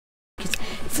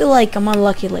feel like I'm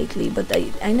unlucky lately, but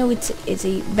I know it's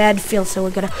a bad feel, so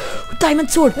we're gonna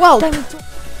diamond sword. Well, diamond sword.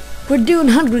 We're doing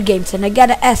Hunger Games, and I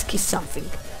gotta ask you something,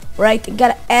 right? I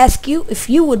gotta ask you if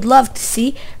you would love to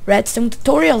see redstone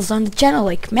tutorials on the channel,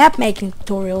 like map making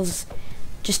tutorials.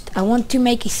 Just I want to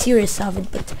make a series of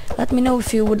it, but let me know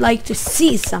if you would like to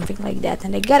see something like that.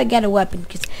 And I gotta get a weapon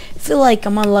because I feel like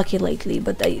I'm unlucky lately,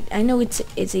 but I know it's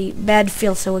a bad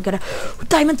feel, so we're gonna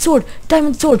diamond sword.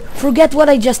 Forget what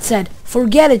I just said.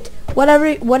 Forget it.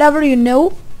 Whatever you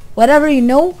know,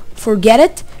 forget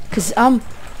it. Cause I'm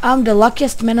the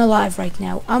luckiest man alive right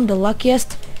now. I'm the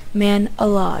luckiest man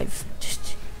alive.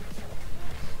 Just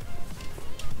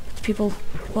people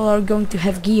are going to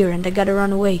have gear, and I gotta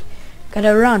run away.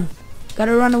 Gotta run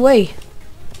away.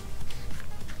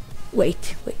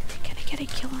 Wait, can I get a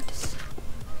kill on this?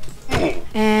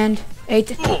 And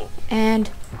wait, and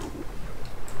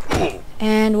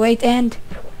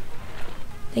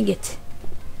dang it.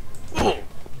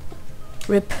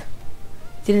 Rip.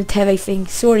 Didn't have anything.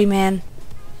 Sorry, man.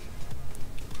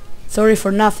 Sorry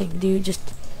for nothing, dude.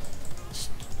 Just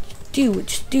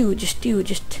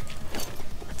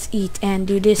let's eat and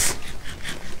do this.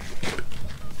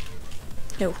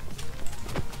 No.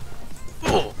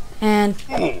 And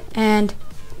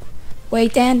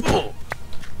wait, and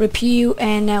rip you,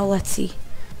 and now let's see.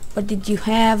 What did you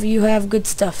have? You have good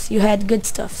stuffs. You had good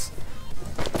stuffs.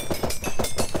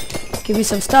 Give me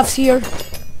some stuffs here.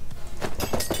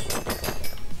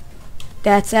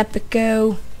 That's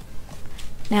epico.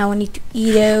 Now I need to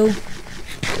eat-o.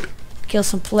 Kill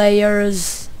some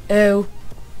players. Oh.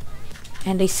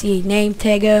 And I see a name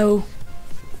tag-o.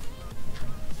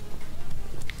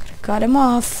 Cut him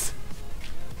off.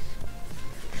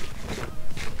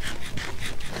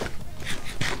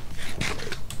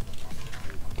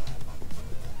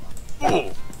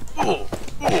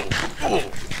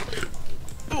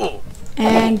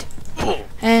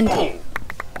 And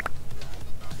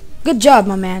good job,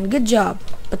 my man, good job,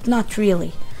 but not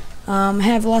really.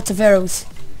 Have lots of arrows.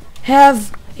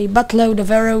 Have a buttload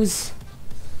of arrows.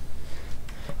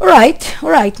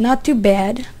 Alright, not too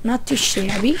bad, not too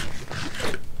shabby.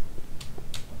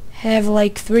 Have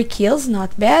like 3 kills,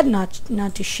 not bad, not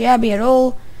too shabby at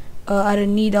all. I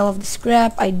don't need all of the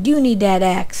scrap. I do need that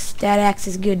axe. That axe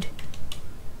is good.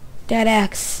 That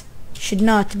axe should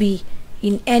not be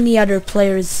in any other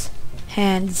player's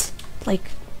hands.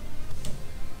 Like,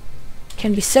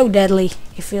 can be so deadly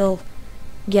if it'll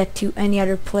get to any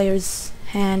other player's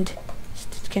hand.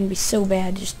 It can be so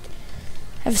bad. Just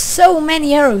have so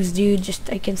many arrows, dude. Just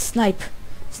I can snipe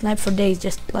for days.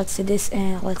 Just let's do this,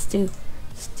 and let's do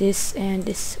this and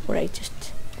this. Right,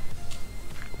 just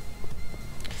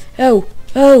oh,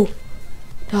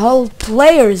 the whole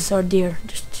players are there,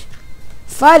 just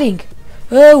fighting.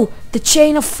 Oh, the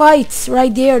chain of fights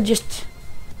right there. Just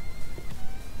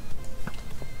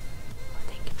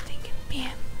thinking,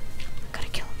 man, gotta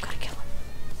kill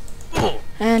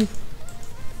him.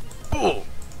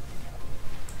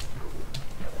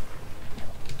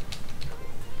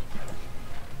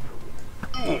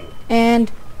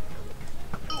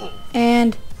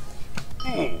 And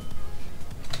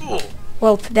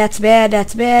well, that's bad.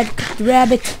 Cooked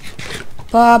rabbit,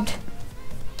 bobbed.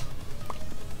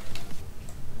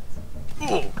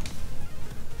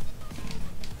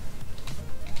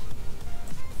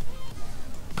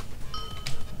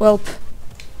 Welp.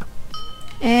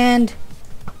 And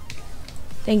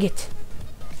dang it.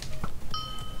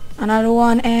 Another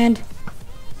one, and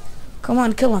come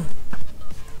on, kill him.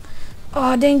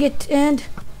 Oh, dang it, and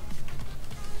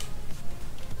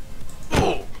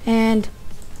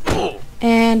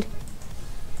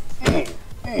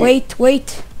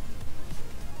wait.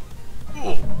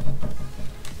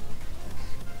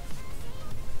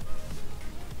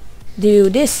 Do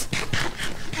this.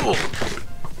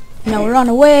 Now run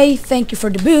away. Thank you for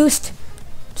the boost.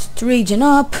 Just regen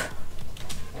up.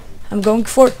 I'm going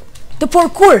for the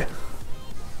parkour.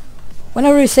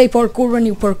 Whenever you say parkour, when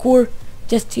you parkour,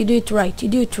 just you do it right.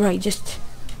 Just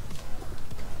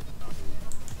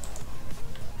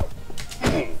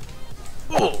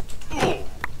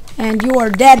and you are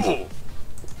dead.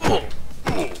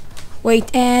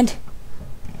 Wait, and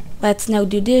let's now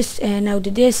do this, and now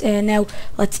do this, and now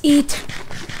let's eat.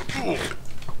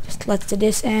 Just let's do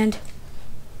this, and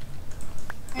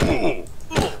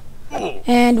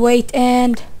wait,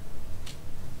 and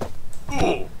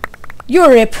you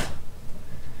rip.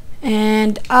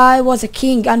 And I was a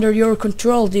king under your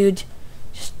control, dude.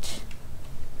 Just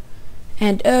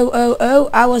and oh,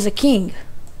 I was a king.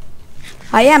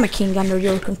 I am a king under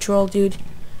your control, dude.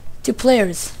 2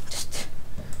 players. Just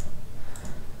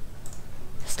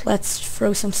let's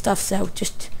throw some stuffs out.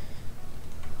 Just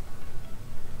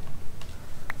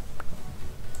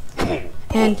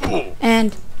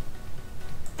and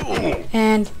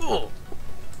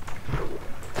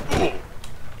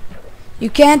you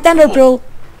can't enter, bro.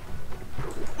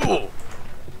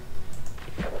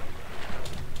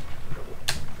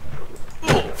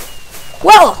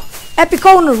 Well, Epic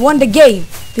Owner won the game.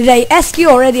 Did I ask you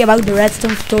already about the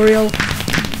redstone tutorial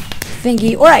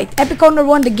thingy? Alright, Epic Owner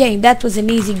won the game. That was an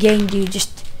easy game, dude.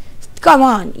 Just come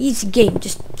on, easy game.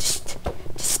 Just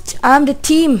I'm the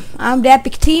team. I'm the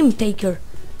EpicTeamTaker.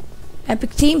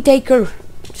 EpicTeamTaker.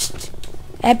 Just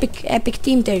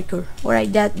EpicTeamTaker.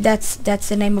 Alright, that's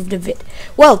the name of the vid.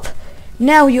 Well,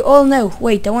 now you all know.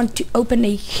 Wait, I want to open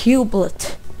a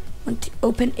cubelet. Let's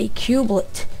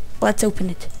open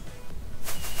it.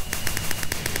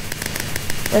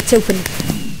 Let's open it.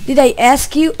 Did I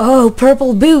ask you? Oh,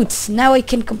 purple boots. Now I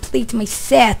can complete my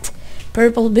set.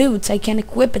 Purple boots. I can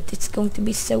equip it. It's going to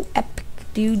be so epic,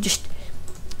 dude. Just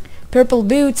purple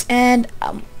boots, and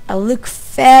I look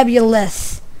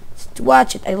fabulous. Just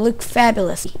watch it. I look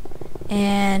fabulous.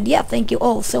 And yeah, thank you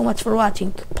all so much for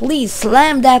watching. Please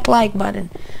slam that like button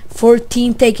for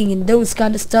team taking and those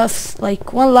kind of stuffs.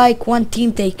 Like one like, one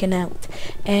team taken out.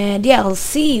 And yeah, I'll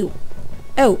see you.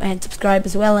 Oh, and subscribe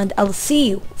as well, and I'll see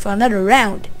you for another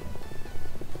round.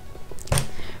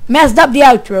 Messed up the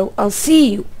outro. I'll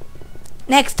see you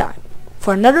next time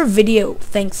for another video.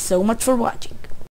 Thanks so much for watching.